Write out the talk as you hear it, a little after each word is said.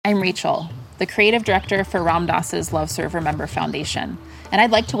I'm Rachel, the creative director for Ram Dass's Love Serve Remember Foundation, and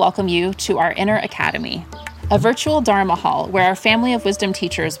I'd like to welcome you to our Inner Academy, a virtual Dharma hall where our family of wisdom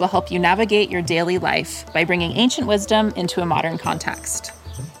teachers will help you navigate your daily life by bringing ancient wisdom into a modern context.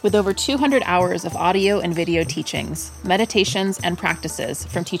 With over 200 hours of audio and video teachings, meditations, and practices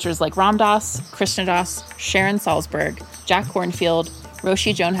from teachers like Ram Dass, Krishna Das, Sharon Salzberg, Jack Kornfield,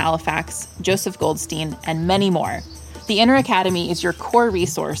 Roshi Joan Halifax, Joseph Goldstein, and many more, the Inner Academy is your core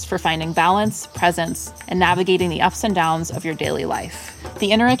resource for finding balance, presence, and navigating the ups and downs of your daily life.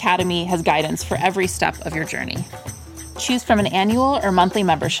 The Inner Academy has guidance for every step of your journey. Choose from an annual or monthly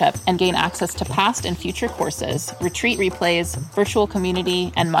membership and gain access to past and future courses, retreat replays, virtual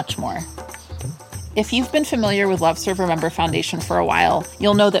community, and much more. If you've been familiar with Love Serve Remember Foundation for a while,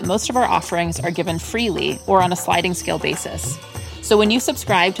 you'll know that most of our offerings are given freely or on a sliding scale basis. So when you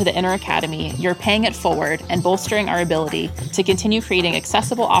subscribe to the Inner Academy, you're paying it forward and bolstering our ability to continue creating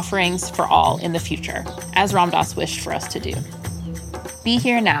accessible offerings for all in the future, as Ram Dass wished for us to do. Be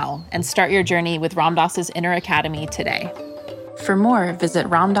here now and start your journey with Ram Dass's Inner Academy today. For more, visit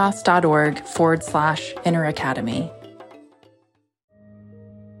ramdass.org/Inner Academy.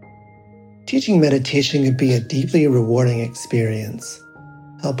 Teaching meditation can be a deeply rewarding experience.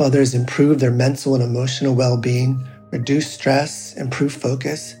 Help others improve their mental and emotional well-being, reduce stress, improve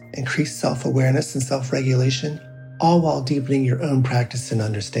focus, increase self-awareness and self-regulation, all while deepening your own practice and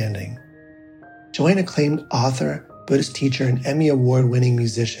understanding. Join acclaimed author, Buddhist teacher, and Emmy Award-winning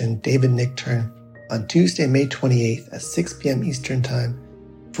musician David Nichtern on Tuesday, May 28th at 6 p.m. Eastern Time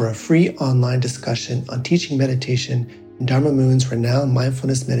for a free online discussion on teaching meditation in Dharma Moon's renowned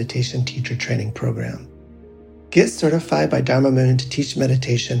mindfulness meditation teacher training program. Get certified by Dharma Moon to teach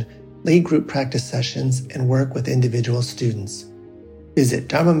meditation, lead group practice sessions, and work with individual students. Visit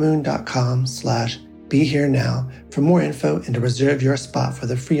dharmamoon.com/BeHereNow for more info and to reserve your spot for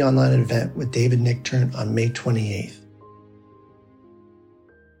the free online event with David Nichtern on May 28th.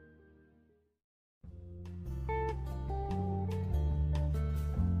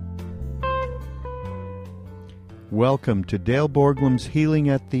 Welcome to Dale Borglum's Healing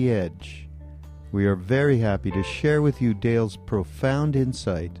at the Edge. We are very happy to share with you Dale's profound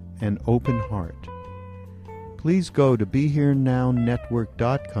insight and open heart. Please go to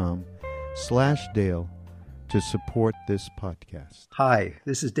BeHereNowNetwork.com/Dale to support this podcast. Hi,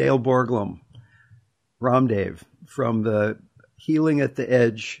 this is Dale Borglum, Ramdev, from the Healing at the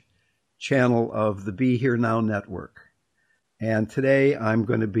Edge channel of the Be Here Now Network. And today I'm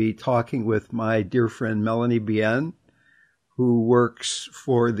going to be talking with my dear friend Melanie Bien, who works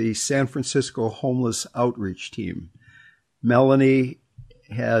for the San Francisco Homeless Outreach Team. Melanie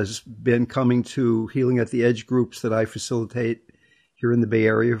has been coming to Healing at the Edge groups that I facilitate here in the Bay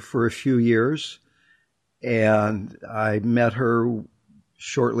Area for a few years. And I met her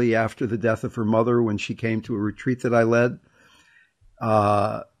shortly after the death of her mother when she came to a retreat that I led.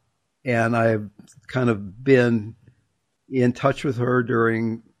 And I've kind of been in touch with her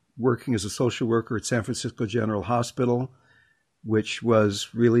during working as a social worker at San Francisco General Hospital, which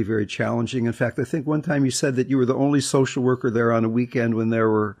was really very challenging. In fact, I think one time you said that you were the only social worker there on a weekend when there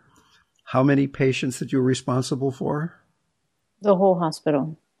were how many patients that you were responsible for? The whole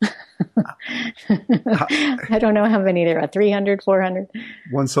hospital. I don't know how many there are, 300, 400.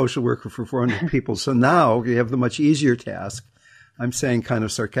 One social worker for 400 people. So now you have the much easier task, I'm saying kind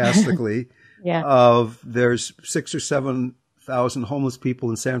of sarcastically, Yeah. of there's 6,000 or 7,000 homeless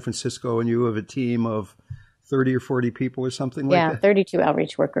people in San Francisco, and you have a team of 30 or 40 people or something like that? Yeah, 32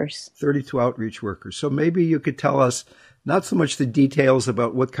 outreach workers. 32 outreach workers. So maybe you could tell us not so much the details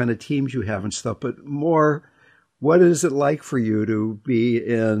about what kind of teams you have and stuff, but more, what is it like for you to be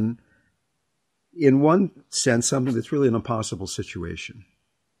in one sense, something that's really an impossible situation?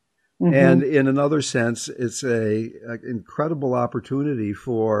 Mm-hmm. And in another sense, it's an incredible opportunity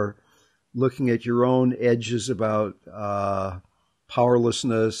for looking at your own edges about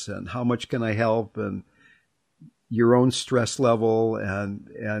powerlessness and how much can I help, and your own stress level,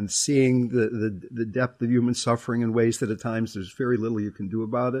 and seeing the depth of human suffering in ways that at times there's very little you can do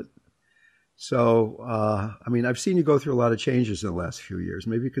about it. So, I mean, I've seen you go through a lot of changes in the last few years.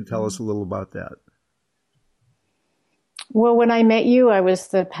 Maybe you could tell us a little about that. Well, when I met you, I was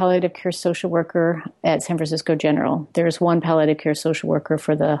the palliative care social worker at San Francisco General. There's one palliative care social worker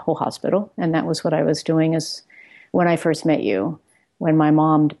for the whole hospital, and that was what I was doing as when I first met you. When my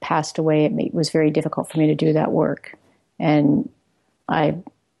mom passed away, it was very difficult for me to do that work. And I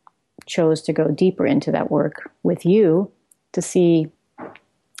chose to go deeper into that work with you to see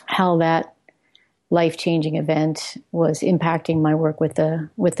how that life-changing event was impacting my work with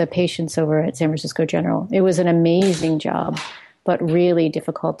the patients over at San Francisco General. It was an amazing job but really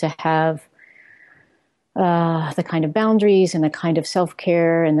difficult to have the kind of boundaries and the kind of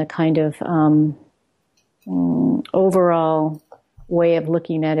self-care and the kind of overall way of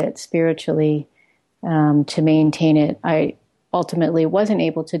looking at it spiritually to maintain it. I ultimately wasn't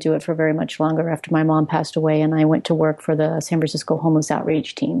able to do it for very much longer after my mom passed away, and I went to work for the San Francisco Homeless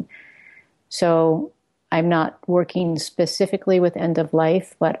Outreach Team. So I'm not working specifically with end of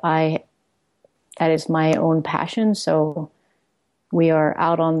life, but that is my own passion. So we are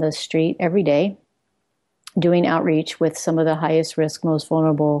out on the street every day doing outreach with some of the highest risk, most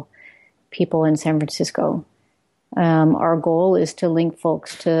vulnerable people in San Francisco. Our goal is to link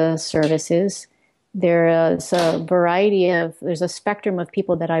folks to services. There's a spectrum of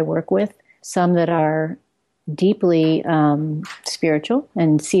people that I work with, some that are deeply spiritual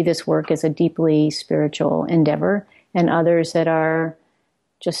and see this work as a deeply spiritual endeavor, and others that are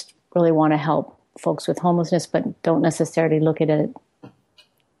just really want to help folks with homelessness but don't necessarily look at it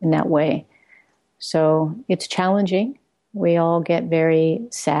in that way. So it's challenging. We all get very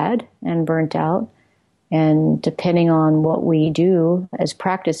sad and burnt out, and depending on what we do as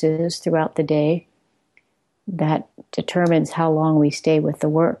practices throughout the day, that determines how long we stay with the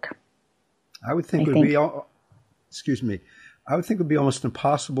work. I would think it would be almost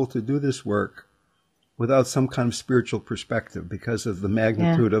impossible to do this work without some kind of spiritual perspective because of the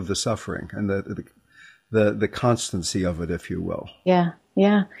magnitude of the suffering and the constancy of it, if you will. Yeah.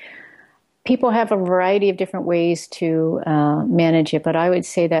 People have a variety of different ways to manage it, but I would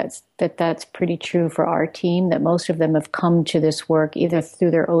say that's pretty true for our team, that most of them have come to this work either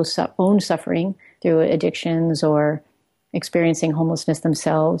through their own suffering, through addictions or experiencing homelessness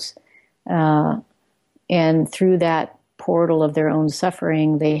themselves. And through that portal of their own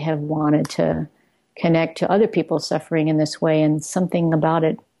suffering, they have wanted to connect to other people's suffering in this way, and something about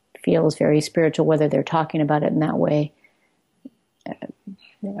it feels very spiritual, whether they're talking about it in that way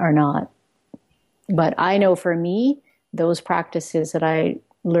or not. But I know for me, those practices that I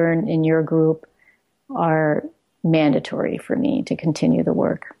learned in your group are mandatory for me to continue the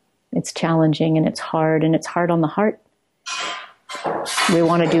work. It's challenging and it's hard on the heart. We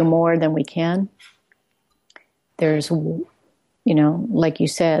want to do more than we can. There's, like you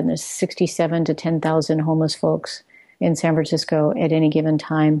said, there's 67 to 10,000 homeless folks in San Francisco at any given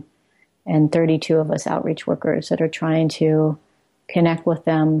time, and 32 of us outreach workers that are trying to connect with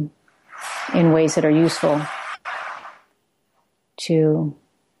them in ways that are useful to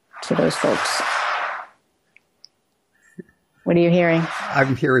those folks. What are you hearing?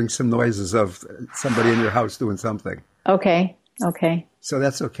 I'm hearing some noises of somebody in your house doing something. Okay. So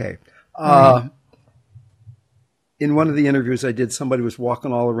that's okay. Right. In one of the interviews I did, somebody was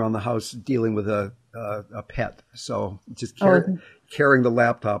walking all around the house dealing with a pet. So just carrying the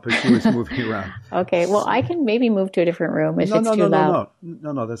laptop as she was moving around. Okay. Well, I can maybe move to a different room if it's too loud.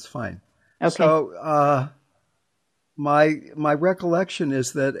 No, that's fine. Okay. So my recollection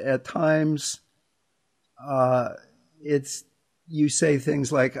is that at times you say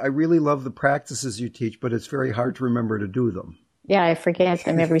things like, I really love the practices you teach, but it's very hard to remember to do them. Yeah, I forget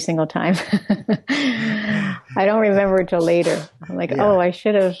them every single time. I don't remember till later. I'm like, I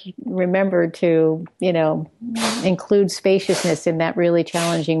should have remembered to, include spaciousness in that really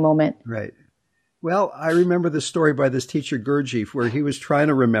challenging moment. Right. Well, I remember the story by this teacher, Gurdjieff, where he was trying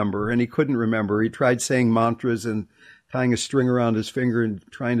to remember and he couldn't remember. He tried saying mantras and tying a string around his finger and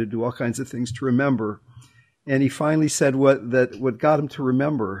trying to do all kinds of things to remember. And he finally said what got him to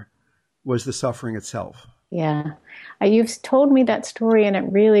remember was the suffering itself. Yeah. You've told me that story and it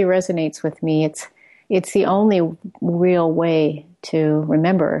really resonates with me. It's the only real way to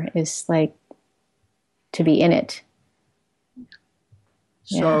remember is like to be in it.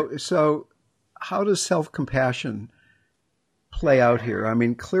 So how does self-compassion play out here? I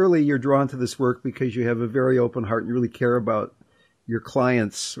mean, clearly you're drawn to this work because you have a very open heart and you really care about your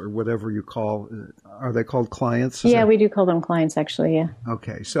clients or whatever you call. Are they called clients? We do call them clients, actually, yeah.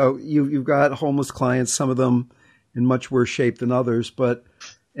 Okay, so you've got homeless clients, some of them in much worse shape than others,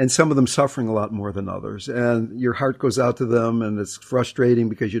 and some of them suffering a lot more than others. And your heart goes out to them, and it's frustrating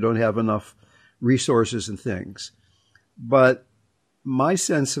because you don't have enough resources and things. But my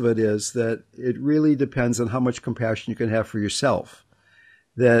sense of it is that it really depends on how much compassion you can have for yourself.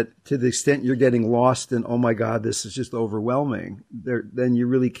 That to the extent you're getting lost in, oh my God, this is just overwhelming, then you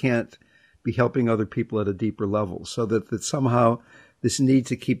really can't be helping other people at a deeper level. So that somehow this need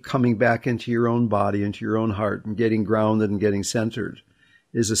to keep coming back into your own body, into your own heart, and getting grounded and getting centered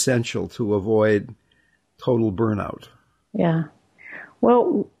is essential to avoid total burnout. Yeah.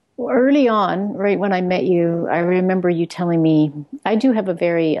 Well, early on, right when I met you, I remember you telling me, I do have a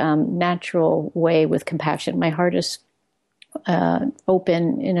very natural way with compassion. My heart is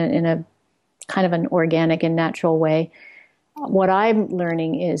open in a kind of an organic and natural way. What I'm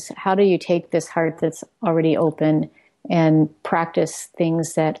learning is, how do you take this heart that's already open and practice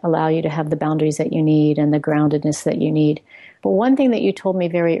things that allow you to have the boundaries that you need and the groundedness that you need. But one thing that you told me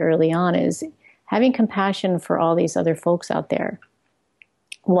very early on is having compassion for all these other folks out there,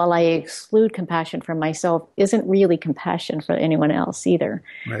 while I exclude compassion for myself, isn't really compassion for anyone else either.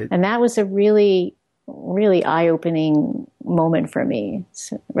 Right. And that was a really, really eye-opening moment for me,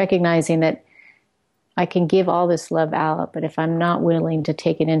 recognizing that I can give all this love out, but if I'm not willing to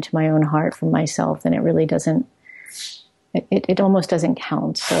take it into my own heart for myself, then it really doesn't, it almost doesn't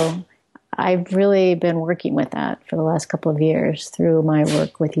count. So I've really been working with that for the last couple of years through my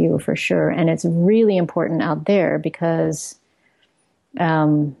work with you, for sure. And it's really important out there because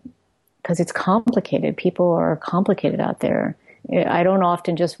it's complicated. People are complicated out there. I don't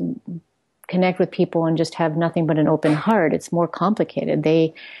often just connect with people and just have nothing but an open heart. It's more complicated.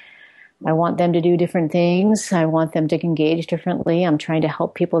 I want them to do different things. I want them to engage differently. I'm trying to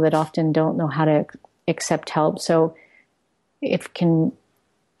help people that often don't know how to accept help. So it can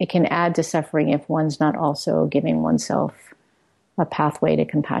add to suffering if one's not also giving oneself a pathway to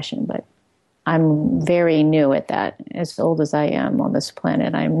compassion. But I'm very new at that. As old as I am on this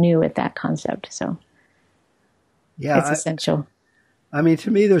planet, I'm new at that concept. So yeah, it's essential. I mean, to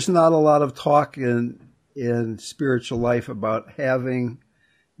me, there's not a lot of talk in spiritual life about having,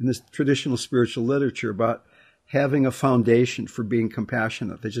 in this traditional spiritual literature, about having a foundation for being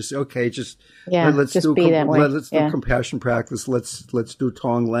compassionate. They just say, okay, let's do compassion practice. Let's do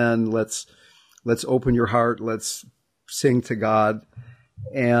Tonglen. Let's open your heart. Let's sing to God.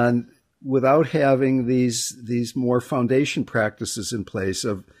 And without having these more foundation practices in place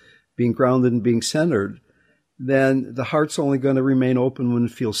of being grounded and being centered, then the heart's only going to remain open when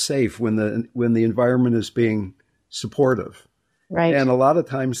it feels safe, when the environment is being supportive. Right. And a lot of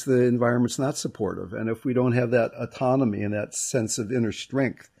times the environment's not supportive. And if we don't have that autonomy and that sense of inner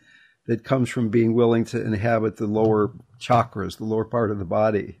strength that comes from being willing to inhabit the lower chakras, the lower part of the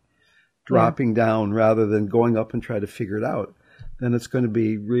body, dropping down rather than going up and try to figure it out, then it's going to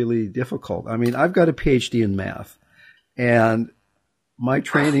be really difficult. I mean, I've got a PhD in math, and my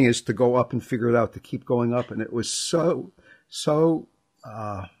training is to go up and figure it out, to keep going up. And it was so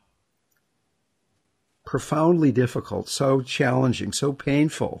profoundly difficult, so challenging, so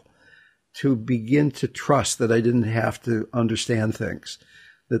painful to begin to trust that I didn't have to understand things,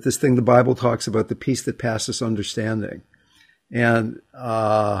 that this thing the Bible talks about, the peace that passes understanding, and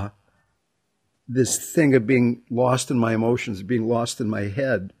this thing of being lost in my emotions, being lost in my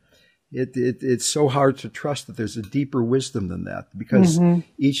head, it's so hard to trust that there's a deeper wisdom than that, because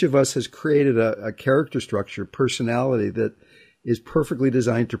each of us has created a character structure, personality that is perfectly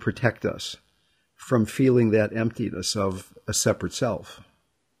designed to protect us from feeling that emptiness of a separate self.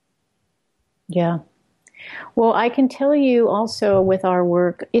 Yeah. Well, I can tell you also with our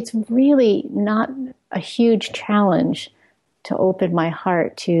work, it's really not a huge challenge to open my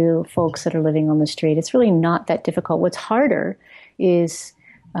heart to folks that are living on the street. It's really not that difficult. What's harder is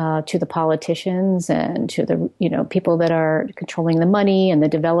to the politicians and to the people that are controlling the money and the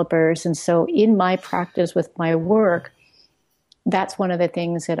developers. And so in my practice with my work, that's one of the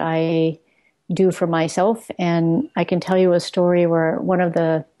things that I do for myself. And I can tell you a story where one of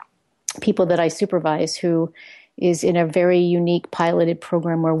the people that I supervise, who is in a very unique piloted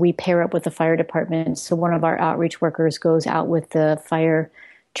program where we pair up with the fire department. So one of our outreach workers goes out with the fire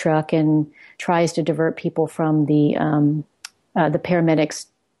truck and tries to divert people from the paramedics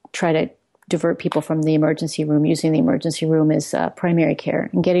try to divert people from the emergency room, using the emergency room as primary care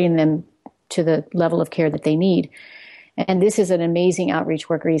and getting them to the level of care that they need. And this is an amazing outreach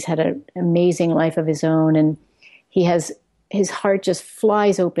worker. He's had an amazing life of his own, and his heart just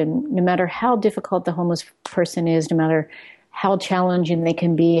flies open, no matter how difficult the homeless person is, no matter how challenging they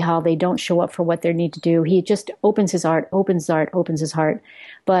can be, how they don't show up for what they need to do. He just opens his heart.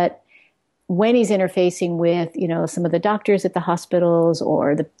 But when he's interfacing with, some of the doctors at the hospitals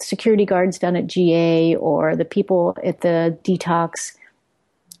or the security guards down at GA or the people at the detox,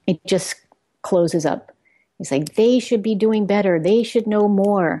 it just closes up. He's like, they should be doing better. They should know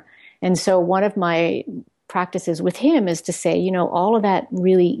more. And so one of my practices with him is to say, all of that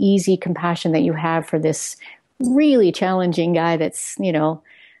really easy compassion that you have for this really challenging guy that's,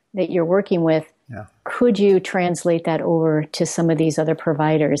 that you're working with, could you translate that over to some of these other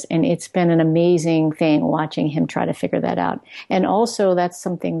providers? And it's been an amazing thing watching him try to figure that out. And also that's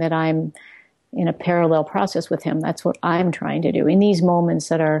something that I'm in a parallel process with him. That's what I'm trying to do in these moments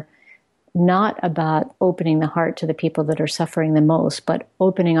that are not about opening the heart to the people that are suffering the most, but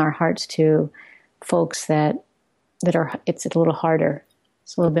opening our hearts to folks that it's a little harder.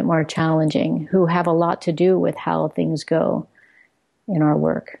 It's a little bit more challenging, who have a lot to do with how things go in our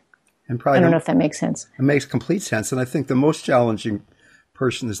work. And probably I don't know if that makes sense. It makes complete sense. And I think the most challenging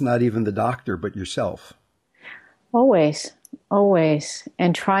person is not even the doctor, but yourself. Always.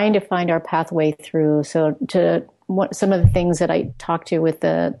 And trying to find our pathway through. So some of the things that I talk to with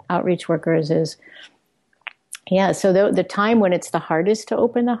the outreach workers is, so the time when it's the hardest to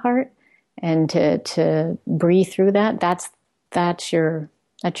open the heart and to breathe through that's your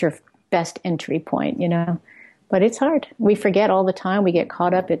best entry point, But it's hard. We forget all the time. We get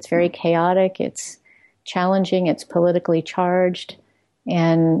caught up. It's very chaotic. It's challenging. It's politically charged.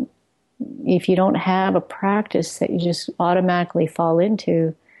 And if you don't have a practice that you just automatically fall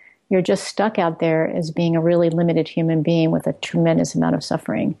into, you're just stuck out there as being a really limited human being with a tremendous amount of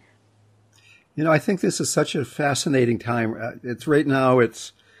suffering. I think this is such a fascinating time. It's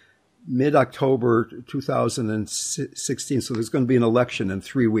mid-October 2016, so there's going to be an election in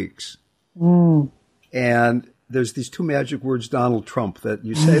 3 weeks. And there's these two magic words, Donald Trump, that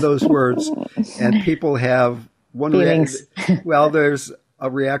you say those words and people have one reaction. Well, there's a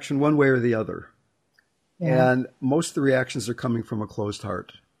reaction one way or the other. Yeah. And most of the reactions are coming from a closed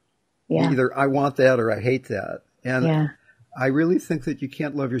heart. Yeah. Either I want that or I hate that. And I really think that you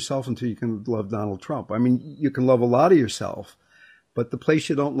can't love yourself until you can love Donald Trump. I mean, you can love a lot of yourself, but the place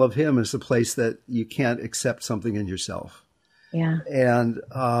you don't love him is the place that you can't accept something in yourself. Yeah. And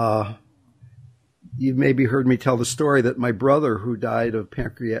you've maybe heard me tell the story that my brother, who died of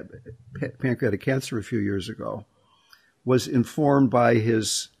pancreatic cancer a few years ago, was informed of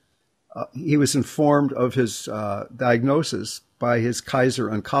his diagnosis by his Kaiser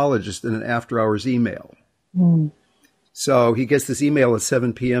oncologist in an after-hours email. So he gets this email at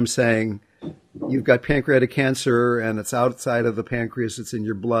 7 p.m. saying, you've got pancreatic cancer and it's outside of the pancreas, it's in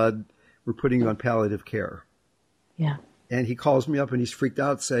your blood, we're putting you on palliative care. Yeah. And he calls me up and he's freaked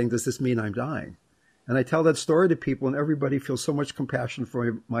out saying, does this mean I'm dying? And I tell that story to people and everybody feels so much compassion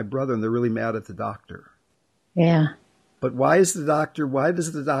for my brother and they're really mad at the doctor. Yeah. But why is the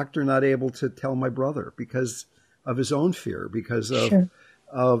doctor not able to tell my brother? Because of his own fear, because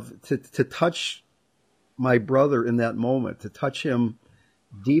to touch my brother in that moment, to touch him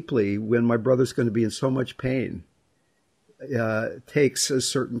deeply when my brother's going to be in so much pain, takes a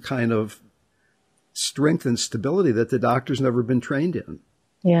certain kind of strength and stability that the doctor's never been trained in.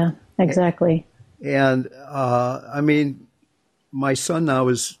 Yeah, exactly. And I mean, my son now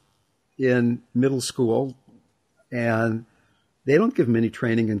is in middle school, and they don't give him any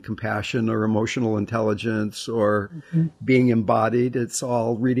training in compassion or emotional intelligence or being embodied. It's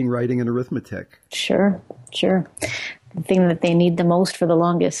all reading, writing, and arithmetic. Sure. The thing that they need the most for the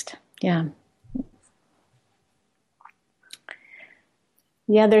longest. Yeah.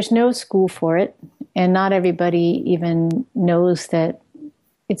 Yeah, there's no school for it. And not everybody even knows that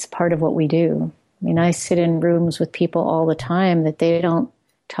it's part of what we do. I mean, I sit in rooms with people all the time that they don't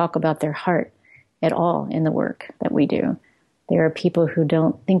talk about their heart at all in the work that we do. There are people who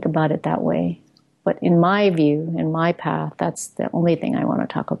don't think about it that way. But in my view, in my path, that's the only thing I want to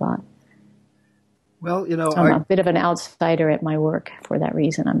talk about. Well, so I'm a bit of an outsider at my work for that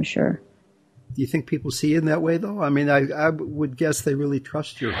reason, I'm sure. Do you think people see it in that way, though? I mean, I would guess they really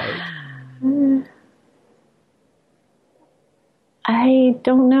trust your heart. I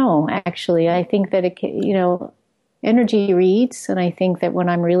don't know, actually. I think that, energy reads, and I think that when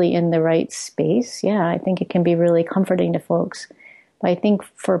I'm really in the right space, I think it can be really comforting to folks. But I think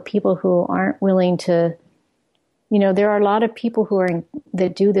for people who aren't willing to, there are a lot of people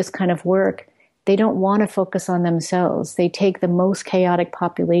that do this kind of work. They don't want to focus on themselves. They take the most chaotic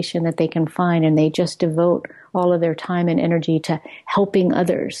population that they can find, and they just devote all of their time and energy to helping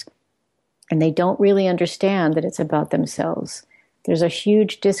others. And they don't really understand that it's about themselves. There's a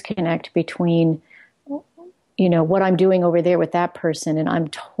huge disconnect between, what I'm doing over there with that person, and I'm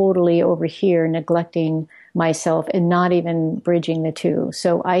totally over here neglecting myself and not even bridging the two.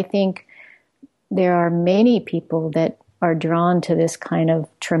 So I think there are many people that are drawn to this kind of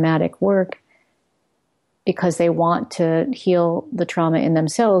traumatic work because they want to heal the trauma in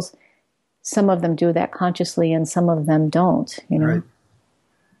themselves. Some of them do that consciously and some of them don't, Right.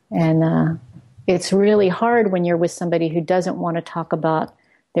 And it's really hard when you're with somebody who doesn't want to talk about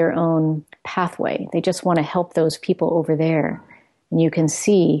their own pathway. They just want to help those people over there. And you can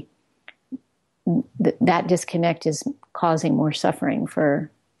see that disconnect is causing more suffering for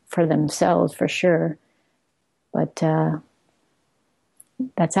themselves, for sure. But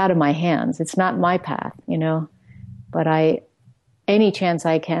that's out of my hands. It's not my path, But any chance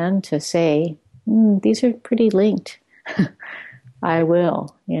I can to say, these are pretty linked, I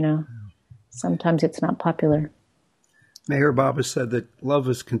will, Sometimes it's not popular. Meher Baba said that love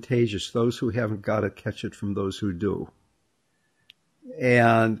is contagious. Those who haven't got it catch it from those who do.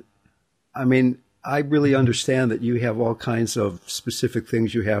 And I mean, I really understand that you have all kinds of specific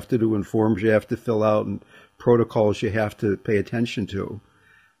things you have to do and forms you have to fill out and protocols you have to pay attention to.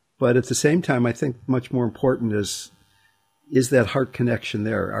 But at the same time, I think much more important is that heart connection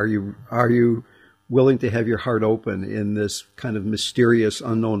there? Are you willing to have your heart open in this kind of mysterious,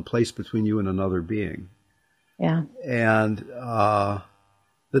 unknown place between you and another being? Yeah. And the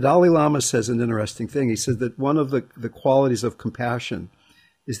Dalai Lama says an interesting thing. He says that one of the qualities of compassion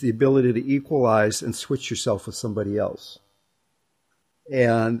is the ability to equalize and switch yourself with somebody else.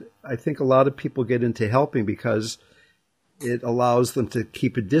 And I think a lot of people get into helping because it allows them to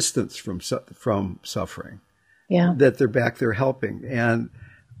keep a distance from suffering. Yeah. That they're back there helping. And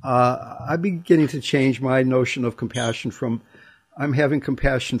I'm beginning to change my notion of compassion from I'm having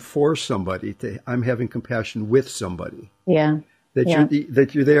compassion for somebody to I'm having compassion with somebody. Yeah.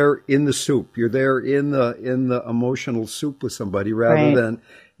 That you're there in the soup. You're there in the emotional soup with somebody rather than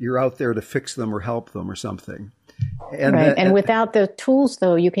you're out there to fix them or help them or something. And without the tools,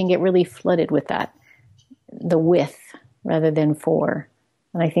 though, you can get really flooded with that, the with rather than for.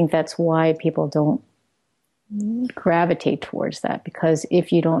 And I think that's why people don't gravitate towards that, because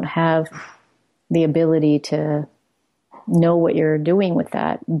if you don't have the ability to know what you're doing with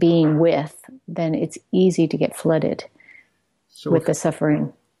that, being with, then it's easy to get flooded with the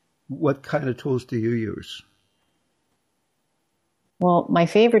suffering. What kind of tools do you use? Well, my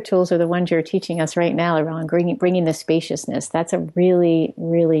favorite tools are the ones you're teaching us right now around bringing the spaciousness. That's a really,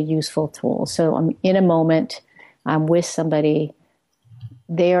 really useful tool. So I'm in a moment, I'm with somebody,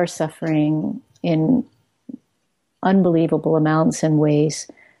 they are suffering in unbelievable amounts and ways.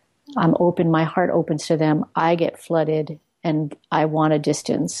 I'm open, my heart opens to them, I get flooded, and I want a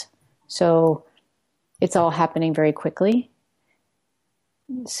distance. So it's all happening very quickly.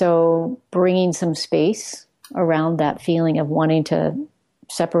 So bringing some space around that feeling of wanting to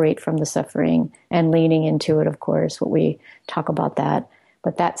separate from the suffering and leaning into it, of course, what we talk about that.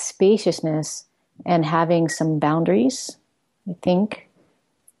 But that spaciousness and having some boundaries, I think,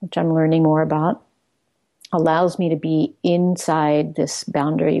 which I'm learning more about, allows me to be inside this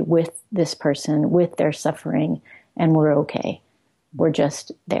boundary with this person, with their suffering, and we're okay. We're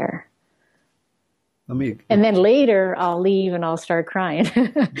just there. And then later I'll leave and I'll start crying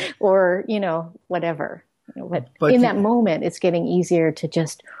or, whatever. But in that moment, it's getting easier to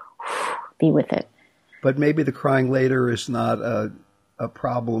just be with it. But maybe the crying later is not a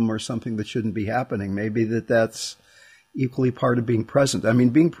problem or something that shouldn't be happening. Maybe that's equally part of being present. I mean,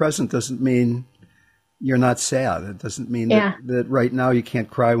 being present doesn't mean you're not sad. It doesn't mean that right now you can't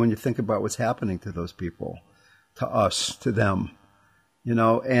cry when you think about what's happening to those people, to us, to them,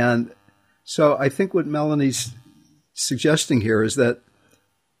 And so I think what Melanie's suggesting here is that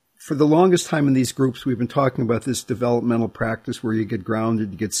for the longest time in these groups, we've been talking about this developmental practice where you get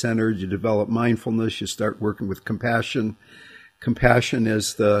grounded, you get centered, you develop mindfulness, you start working with compassion. Compassion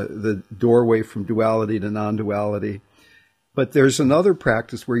is the doorway from duality to non-duality. But there's another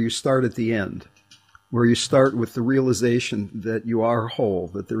practice where you start at the end, where you start with the realization that you are whole,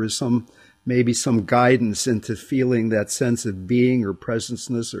 that there is maybe some guidance into feeling that sense of being or presence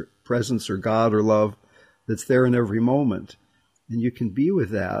or God or love that's there in every moment. And you can be with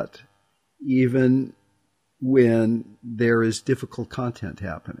that even when there is difficult content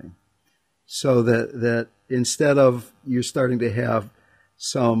happening. So that instead of you starting to have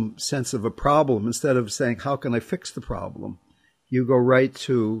some sense of a problem, instead of saying, how can I fix the problem? You go right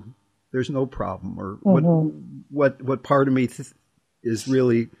to, there's no problem. Or what part of me is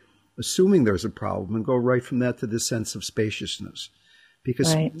really assuming there's a problem, and go right from that to this sense of spaciousness.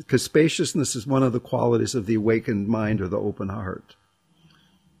 Because spaciousness is one of the qualities of the awakened mind or the open heart.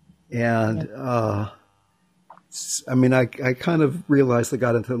 And, I kind of realized I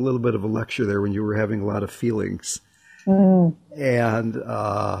got into a little bit of a lecture there when you were having a lot of feelings. And,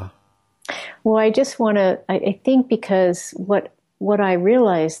 well, I just want to, I think because what I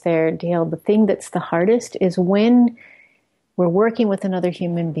realized there, Dale, the thing that's the hardest is when we're working with another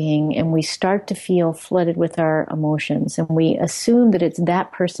human being and we start to feel flooded with our emotions and we assume that it's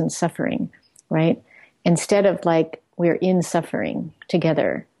that person suffering, right? Instead of like we're in suffering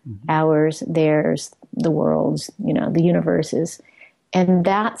together, ours, theirs, the world's, the universe's. And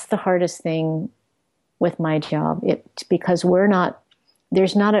that's the hardest thing with my job. Because we're not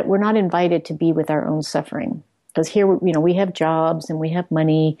invited to be with our own suffering. Because here, we have jobs and we have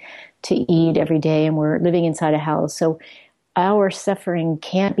money to eat every day and we're living inside a house. So our suffering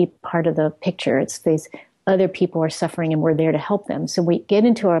can't be part of the picture. It's these other people are suffering and we're there to help them. So we get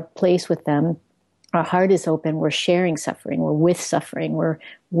into our place with them our heart is open, we're sharing suffering, we're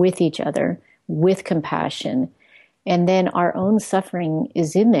with each other, with compassion. And then our own suffering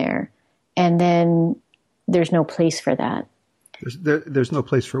is in there. And then there's no place for that. There's no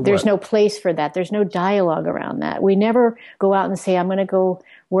place for what? There's no place for that. There's no dialogue around that. We never go out and say, I'm going to go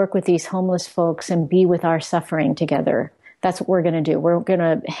work with these homeless folks and be with our suffering together. That's what we're going to do. We're going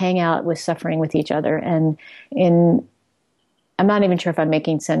to hang out with suffering with each other. And I'm not even sure if I'm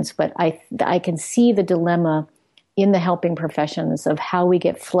making sense, but I can see the dilemma in the helping professions of how we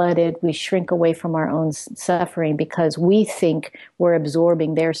get flooded. We shrink away from our own suffering because we think we're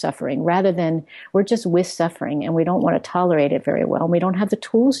absorbing their suffering rather than we're just with suffering and we don't want to tolerate it very well. And we don't have the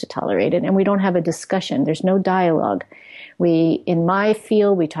tools to tolerate it and we don't have a discussion. There's no dialogue. In my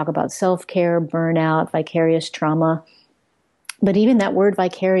field, we talk about self-care, burnout, vicarious trauma. But even that word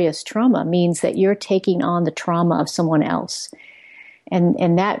vicarious trauma means that you're taking on the trauma of someone else.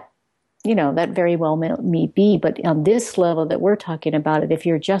 And that, that very well may be, but on this level that we're talking about it, if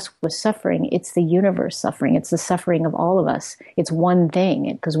you're just with suffering, it's the universe suffering. It's the suffering of all of us. It's one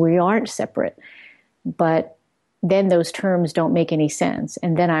thing because we aren't separate. But then those terms don't make any sense.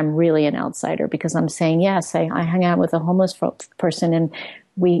 And then I'm really an outsider because I'm saying, yes, I hung out with a homeless person and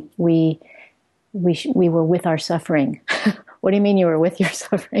we were with our suffering. What do you mean you were with your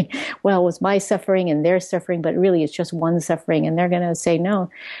suffering? Well, it was my suffering and their suffering, but really it's just one suffering. And they're going to say, no,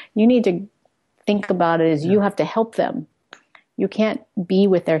 you need to think about it as you have to help them. You can't be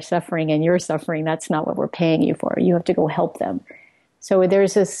with their suffering and your suffering. That's not what we're paying you for. You have to go help them. So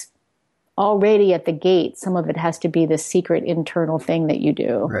there's this already at the gate, some of it has to be this secret internal thing that you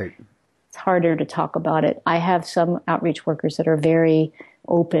do. Right. It's harder to talk about it. I have some outreach workers that are very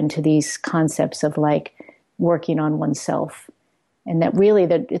open to these concepts of like working on oneself. And that really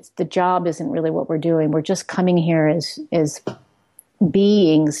the job isn't really what we're doing. We're just coming here as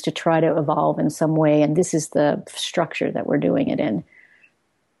beings to try to evolve in some way. And this is the structure that we're doing it in. It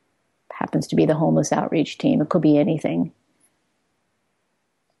happens to be the homeless outreach team. It could be anything.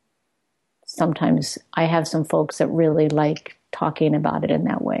 Sometimes I have some folks that really like talking about it in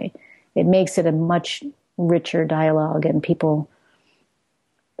that way. It makes it a much richer dialogue and people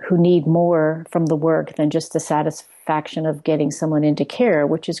who need more from the work than just the satisfaction of getting someone into care,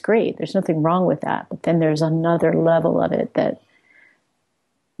 which is great. There's nothing wrong with that. But then there's another level of it that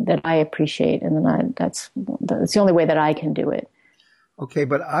I appreciate. And then that's the only way that I can do it. Okay,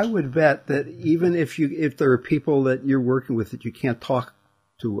 but I would bet that even if there are people that you're working with that you can't talk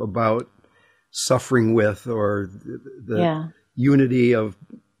to about suffering with or the unity of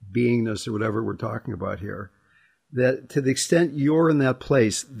beingness or whatever we're talking about here, that to the extent you're in that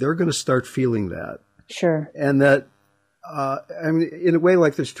place, they're going to start feeling that. Sure. And that, in a way,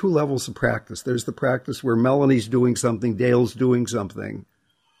 like there's two levels of practice. There's the practice where Melanie's doing something, Dale's doing something,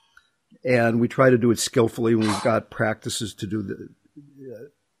 and we try to do it skillfully when we've got practices to do the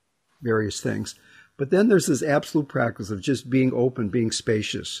various things. But then there's this absolute practice of just being open, being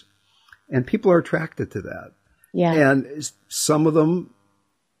spacious. And people are attracted to that. Yeah. And some of them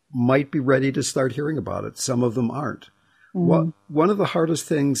might be ready to start hearing about it. Some of them aren't. Mm-hmm. One of the hardest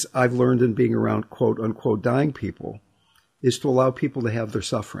things I've learned in being around quote unquote dying people is to allow people to have their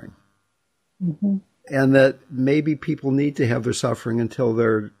suffering. Mm-hmm. And that maybe people need to have their suffering until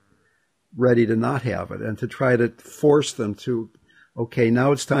they're ready to not have it and to try to force them to, okay,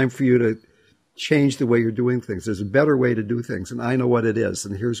 now it's time for you to change the way you're doing things. There's a better way to do things. And I know what it is.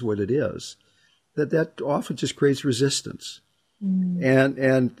 And here's what it is. That often just creates resistance. Mm.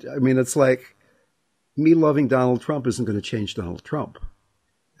 And I mean, it's like me loving Donald Trump isn't going to change Donald Trump.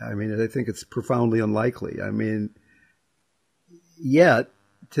 I mean, I think it's profoundly unlikely. I mean, yet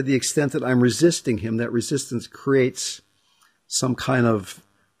to the extent that I'm resisting him, that resistance creates some kind of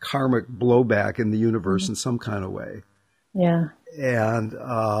karmic blowback in the universe in some kind of way. Yeah. And,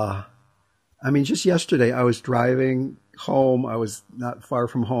 I mean, just yesterday I was driving home. I was not far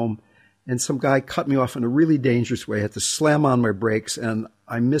from home. And some guy cut me off in a really dangerous way. I had to slam on my brakes, and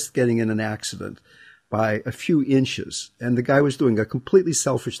I missed getting in an accident by a few inches. And the guy was doing a completely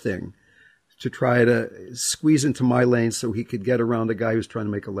selfish thing to try to squeeze into my lane so he could get around a guy who was trying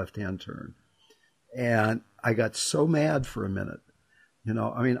to make a left-hand turn. And I got so mad for a minute.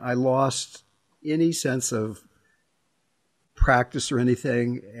 I mean, I lost any sense of practice or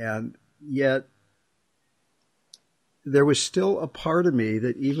anything, and yet there was still a part of me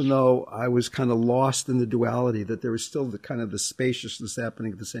that even though I was kind of lost in the duality, that there was still the kind of the spaciousness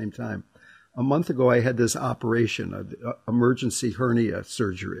happening at the same time. A month ago, I had this operation, emergency hernia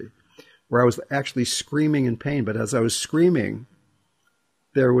surgery, where I was actually screaming in pain. But as I was screaming,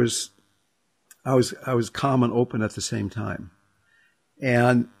 I was calm and open at the same time.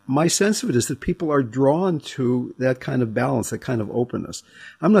 And my sense of it is that people are drawn to that kind of balance, that kind of openness.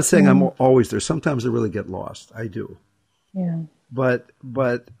 I'm not saying I'm always there. Sometimes I really get lost. I do. Yeah.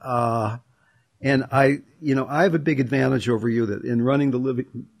 And I have a big advantage over you that in running the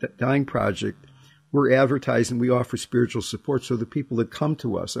Dying Project, we're advertising, we offer spiritual support. So the people that come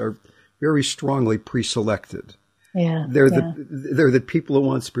to us are very strongly pre-selected. Yeah. They're the people who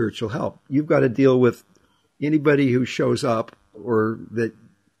want spiritual help. You've got to deal with anybody who shows up or that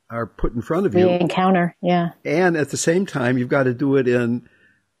are put in front of you. We encounter, yeah. And at the same time, you've got to do it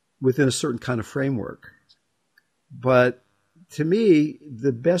within a certain kind of framework. But to me,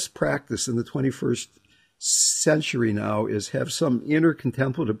 the best practice in the 21st century now is have some inner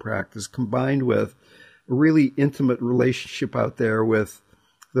contemplative practice combined with a really intimate relationship out there with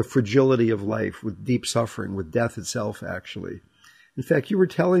the fragility of life, with deep suffering, with death itself, actually. In fact, you were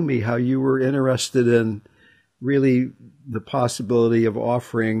telling me how you were interested in really the possibility of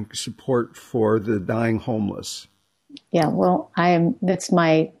offering support for the dying homeless. Yeah, well, that's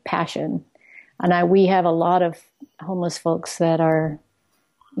my passion. And we have a lot of homeless folks that are,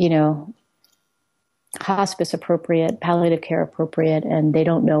 hospice appropriate, palliative care appropriate, and they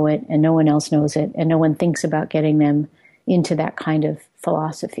don't know it, and no one else knows it, and no one thinks about getting them into that kind of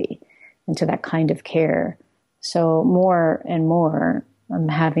philosophy, into that kind of care. So more and more, I'm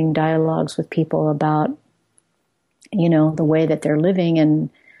having dialogues with people about, the way that they're living and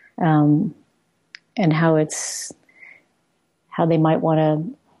how they might want to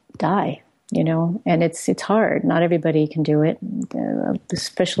die, and it's hard. Not everybody can do it,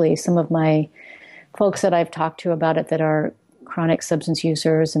 especially some of my folks that I've talked to about it that are chronic substance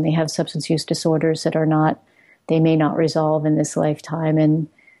users and they have substance use disorders that they may not resolve in this lifetime, and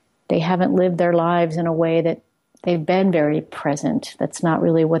they haven't lived their lives in a way that they've been very present. That's not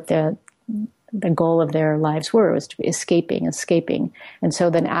really what the goal of their lives was to be escaping. And so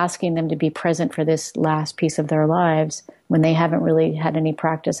then asking them to be present for this last piece of their lives when they haven't really had any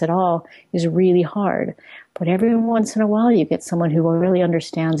practice at all is really hard. But every once in a while you get someone who really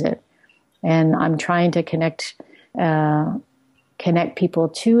understands it. And I'm trying to connect people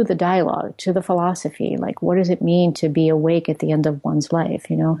to the dialogue, to the philosophy. Like, what does it mean to be awake at the end of one's life,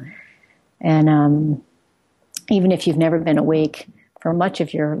 And even if you've never been awake for much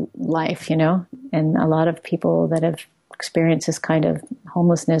of your life, and a lot of people that have experienced this kind of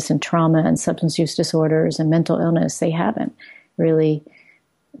homelessness and trauma and substance use disorders and mental illness, they haven't really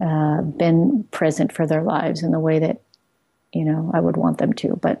been present for their lives in the way that, I would want them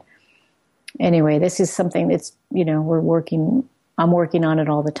to. But anyway, this is something that's, I'm working on it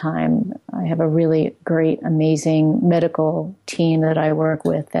all the time. I have a really great, amazing medical team that I work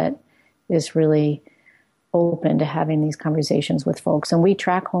with that is really open to having these conversations with folks. And we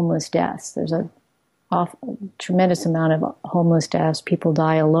track homeless deaths. There's a tremendous amount of homeless deaths. People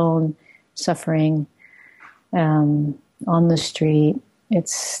die alone, suffering on the street.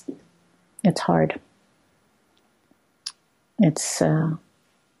 It's hard. It's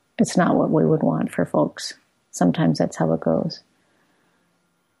not what we would want for folks. Sometimes that's how it goes.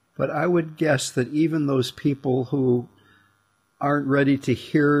 But I would guess that even those people who aren't ready to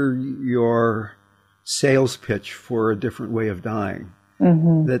hear your sales pitch for a different way of dying,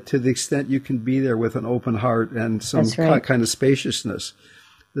 that to the extent you can be there with an open heart and some kind of spaciousness,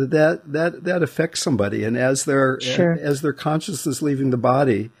 that affects somebody. And as their consciousness leaving the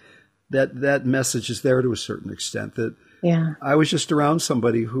body, that message is there to a certain extent. That I was just around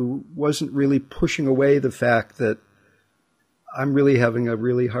somebody who wasn't really pushing away the fact that I'm really having a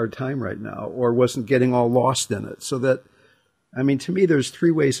really hard time right now, or wasn't getting all lost in it. So that, to me, there's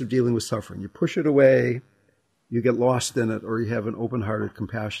three ways of dealing with suffering. You push it away, you get lost in it, or you have an open-hearted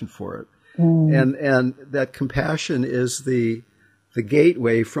compassion for it. And that compassion is the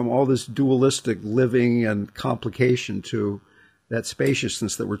gateway from all this dualistic living and complication to that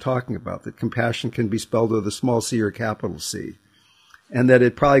spaciousness that we're talking about, that compassion can be spelled with a small c or a capital C. And that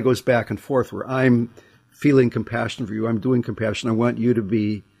it probably goes back and forth where I'm feeling compassion for you, I'm doing compassion, I want you to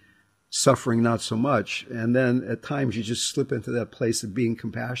be suffering not so much. And then at times you just slip into that place of being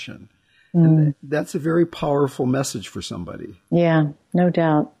compassion. And that's a very powerful message for somebody. Yeah, no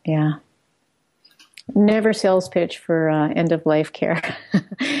doubt. Yeah. Never sales pitch for end-of-life care.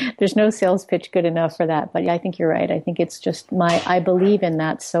 There's no sales pitch good enough for that. But I think you're right. I think it's just I believe in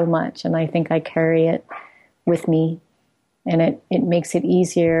that so much. And I think I carry it with me. And it makes it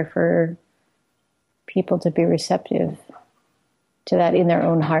easier for people to be receptive to that in their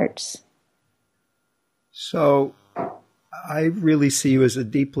own hearts. So I really see you as a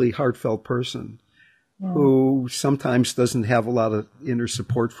deeply heartfelt person who sometimes doesn't have a lot of inner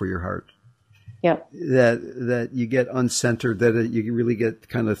support for your heart. Yep. that you get uncentered, that you really get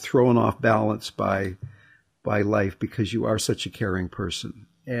kind of thrown off balance by life because you are such a caring person.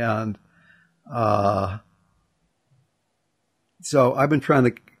 And so I've been trying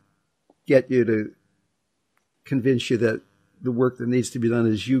to get you to convince you that the work that needs to be done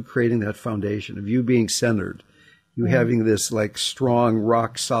is you creating that foundation of you being centered, you having this like strong,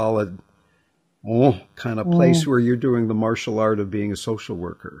 rock solid kind of place where you're doing the martial art of being a social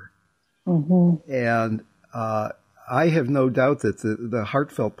worker. Mm-hmm. And I have no doubt that the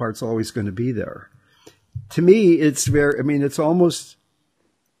heartfelt part's always going to be there. To me, it's it's almost,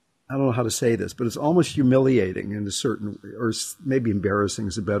 I don't know how to say this, but it's almost humiliating in a certain, or maybe embarrassing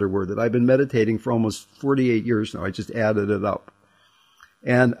is a better word, that I've been meditating for almost 48 years now. I just added it up.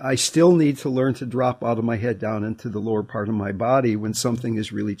 And I still need to learn to drop out of my head down into the lower part of my body when something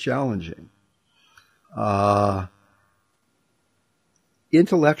is really challenging.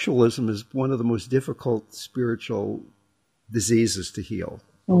 Intellectualism is one of the most difficult spiritual diseases to heal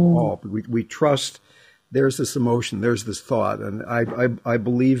of all. We trust there's this emotion, there's this thought, and I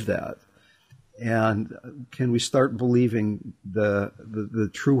believe that. And can we start believing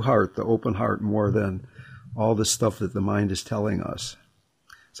the true heart, the open heart, more than all the stuff that the mind is telling us?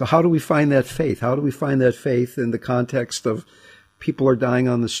 So how do we find that faith? How do we find that faith in the context of people are dying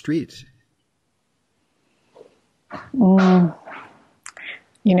on the street?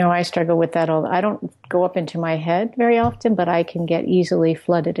 I struggle with that all. I don't go up into my head very often, but I can get easily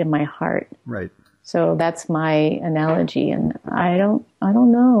flooded in my heart. Right. So that's my analogy, and I don't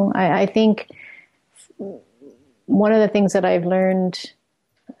know. I think one of the things that I've learned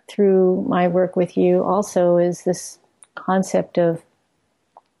through my work with you also is this concept of,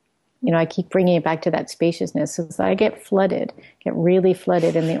 I keep bringing it back to that spaciousness. So I get really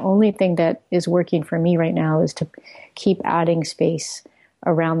flooded, and the only thing that is working for me right now is to keep adding space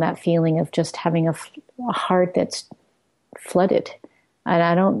around that feeling of just having a heart that's flooded.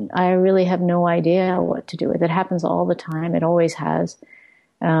 And I really have no idea what to do with it. It happens all the time. It always has.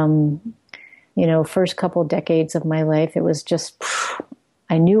 First couple decades of my life, it was just,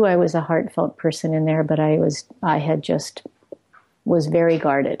 I knew I was a heartfelt person in there, but I was very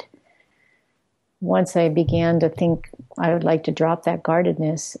guarded. Once I began to think I would like to drop that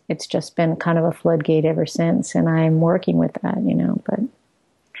guardedness, it's just been kind of a floodgate ever since. And I'm working with that, but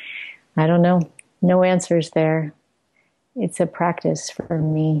I don't know. No answers there. It's a practice for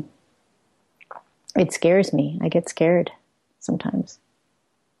me. It scares me. I get scared sometimes.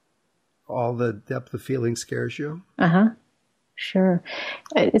 All the depth of feeling scares you? Uh-huh. Sure.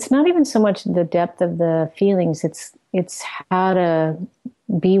 It's not even so much the depth of the feelings. It's how to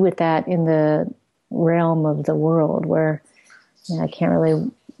be with that in the realm of the world where I can't really...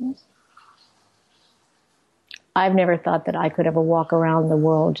 I've never thought that I could ever walk around the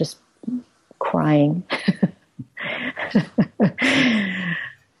world just crying.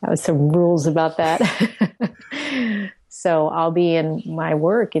 That was some rules about that. So I'll be in my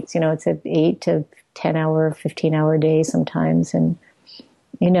work. It's an 8 to 10 hour, 15 hour day sometimes. And,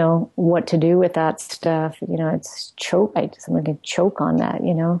 what to do with that stuff, it's someone can choke on that,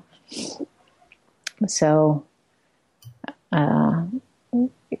 So,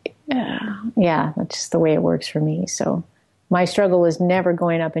 that's just the way it works for me. So my struggle was never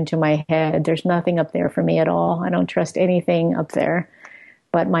going up into my head. There's nothing up there for me at all. I don't trust anything up there.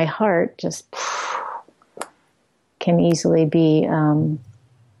 But my heart just can easily be,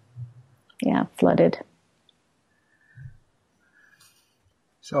 flooded.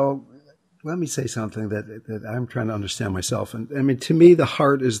 So let me say something that I'm trying to understand myself. And to me, the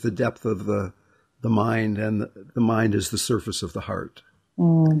heart is the depth of the mind, and the mind is the surface of the heart.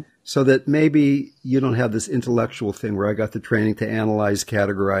 So that maybe you don't have this intellectual thing where I got the training to analyze,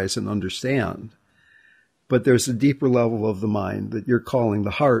 categorize, and understand. But there's a deeper level of the mind that you're calling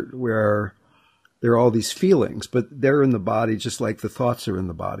the heart, where there are all these feelings, but they're in the body just like the thoughts are in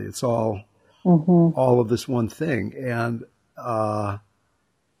the body. It's all of this one thing. And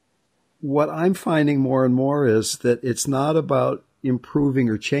what I'm finding more and more is that it's not about improving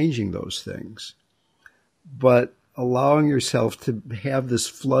or changing those things, but allowing yourself to have this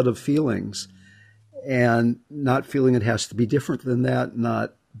flood of feelings and not feeling it has to be different than that,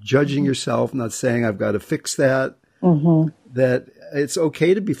 not judging yourself, not saying I've got to fix that, that it's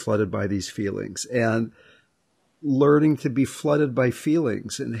okay to be flooded by these feelings, and learning to be flooded by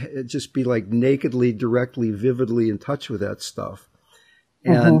feelings and just be like nakedly, directly, vividly in touch with that stuff,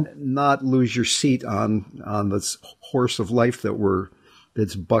 and not lose your seat on this horse of life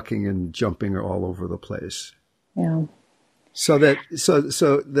that's bucking and jumping all over the place. Yeah.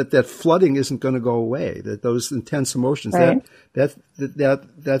 that flooding isn't going to go away. That those intense emotions, right.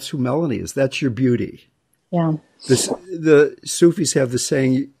 that's who Melanie is. That's your beauty. Yeah. The Sufis have the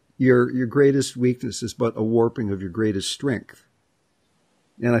saying, your greatest weakness is but a warping of your greatest strength.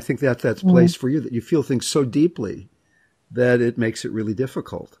 And I think that's placed for you, that you feel things so deeply that it makes it really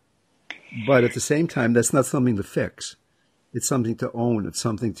difficult. But at the same time, that's not something to fix. It's something to own. It's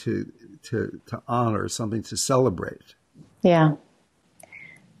something to honor, something to celebrate. Yeah.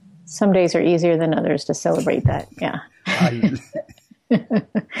 Some days are easier than others to celebrate that. Yeah.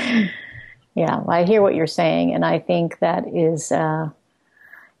 Yeah, well, I hear what you're saying. And I think that is,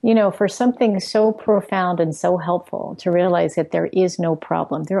 for something so profound and so helpful to realize that there is no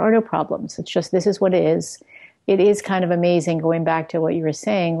problem. There are no problems. It's just, this is what it is. It is kind of amazing, going back to what you were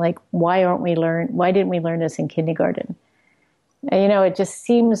saying, like, why didn't we learn this in kindergarten? It just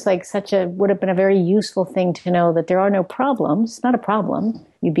seems like would have been a very useful thing to know, that there are no problems. It's not a problem.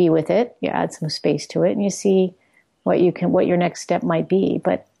 You be with it, you add some space to it, and you see what your next step might be.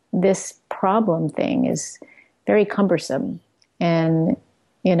 But this problem thing is very cumbersome. And,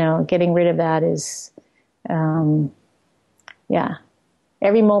 getting rid of that is,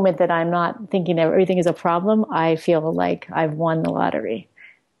 every moment that I'm not thinking that everything is a problem, I feel like I've won the lottery.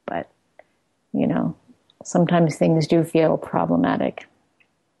 But, sometimes things do feel problematic.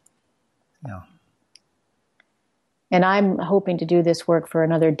 Yeah. And I'm hoping to do this work for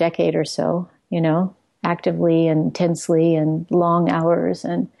another decade or so, actively and intensely and long hours.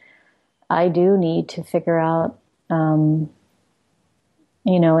 And I do need to figure out, in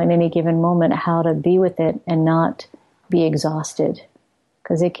any given moment, how to be with it and not be exhausted,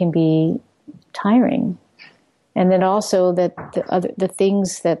 because it can be tiring. And then also that the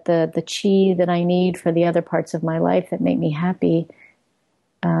things that the chi that I need for the other parts of my life that make me happy,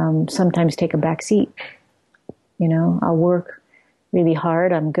 sometimes take a back seat. I'll work really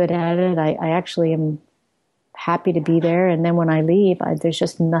hard. I'm good at it. I actually am happy to be there. And then when I leave, there's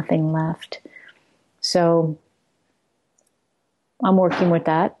just nothing left. So I'm working with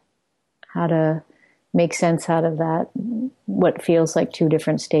that, how to make sense out of that, what feels like two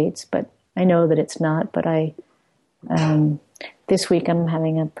different states. But I know that it's not. But this week I'm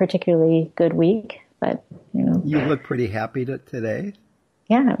having a particularly good week. But, You look pretty happy today.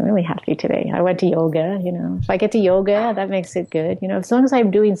 Yeah, I'm really happy today. I went to yoga, If I get to yoga, that makes it good. As long as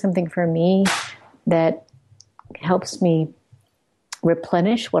I'm doing something for me that helps me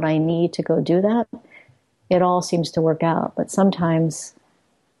replenish what I need to go do that, it all seems to work out. But sometimes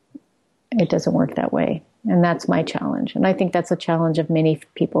it doesn't work that way. And that's my challenge. And I think that's a challenge of many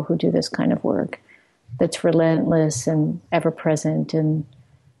people who do this kind of work, that's relentless and ever present. And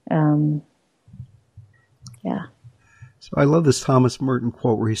yeah. So I love this Thomas Merton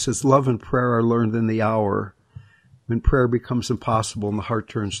quote where he says, "Love and prayer are learned in the hour when prayer becomes impossible and the heart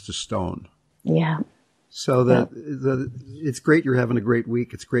turns to stone." Yeah. So it's great you're having a great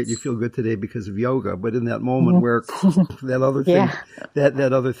week. It's great you feel good today because of yoga. But in that moment where that other thing,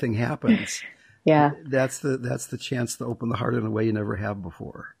 that other thing happens, that's the chance to open the heart in a way you never have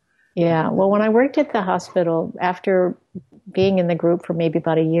before. Yeah. Well, when I worked at the hospital, after being in the group for maybe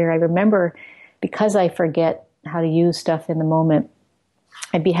about a year, I remember, because I forget how to use stuff in the moment,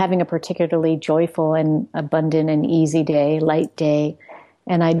 I'd be having a particularly joyful and abundant and easy day, light day.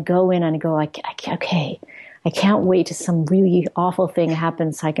 And I'd go in and go, okay, I can't wait till some really awful thing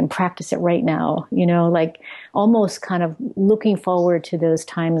happens so I can practice it right now. Like almost kind of looking forward to those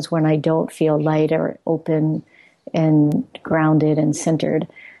times when I don't feel light or open and grounded and centered,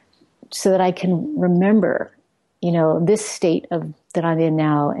 so that I can remember, this state that I'm in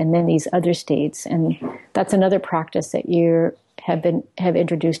now, and then these other states. And that's another practice that you have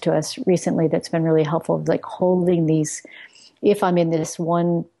introduced to us recently that's been really helpful, like holding these. If I'm in this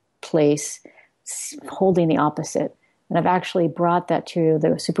one place, holding the opposite. And I've actually brought that to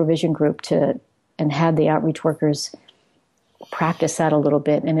the supervision group and had the outreach workers practice that a little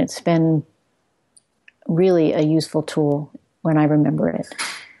bit. And it's been really a useful tool when I remember it.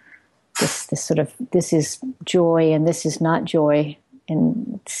 This is joy and this is not joy,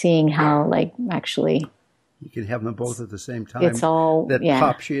 and seeing how actually you can have them both at the same time. It's all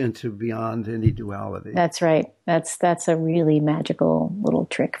pops you into beyond any duality. That's right. That's a really magical little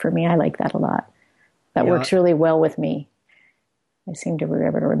trick for me. I like that a lot. That works really well with me. I seem to be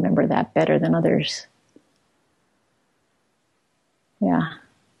able to remember that better than others. Yeah.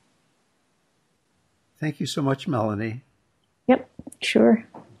 Thank you so much, Melanie. Yep, sure.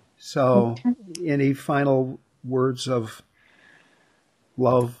 So, any final words of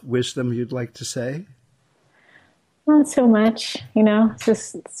love, wisdom you'd like to say? Not so much,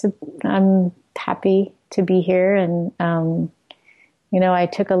 I'm happy to be here. And, I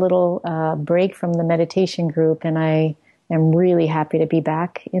took a little break from the meditation group, and I am really happy to be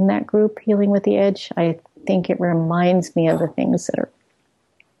back in that group, Healing with the Edge. I think it reminds me of the things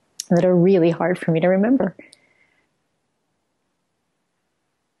that are really hard for me to remember.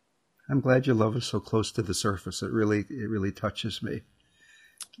 I'm glad your love is so close to the surface. It really touches me.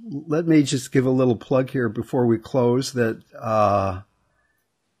 Let me just give a little plug here before we close that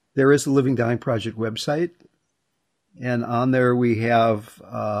there is a Living Dying Project website, and on there we have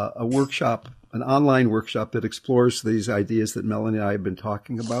a workshop, an online workshop that explores these ideas that Melanie and I have been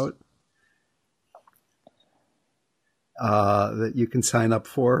talking about, that you can sign up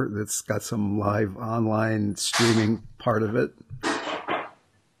for. That's got some live online streaming part of it.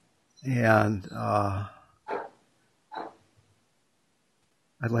 And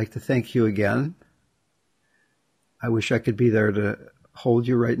I'd like to thank you again. I wish I could be there to hold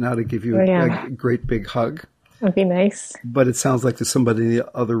you right now to give you a great big hug. That'd be nice. But it sounds like there's somebody in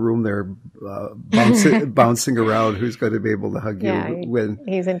the other room there bouncing around who's going to be able to hug you when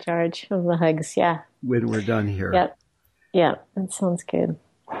he's in charge of the hugs. Yeah. When we're done here. Yep. Yeah, that sounds good.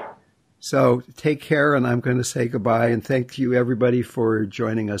 So take care, and I'm going to say goodbye, and thank you everybody for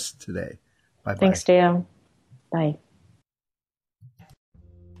joining us today. Bye-bye. Thanks, Dale. Bye.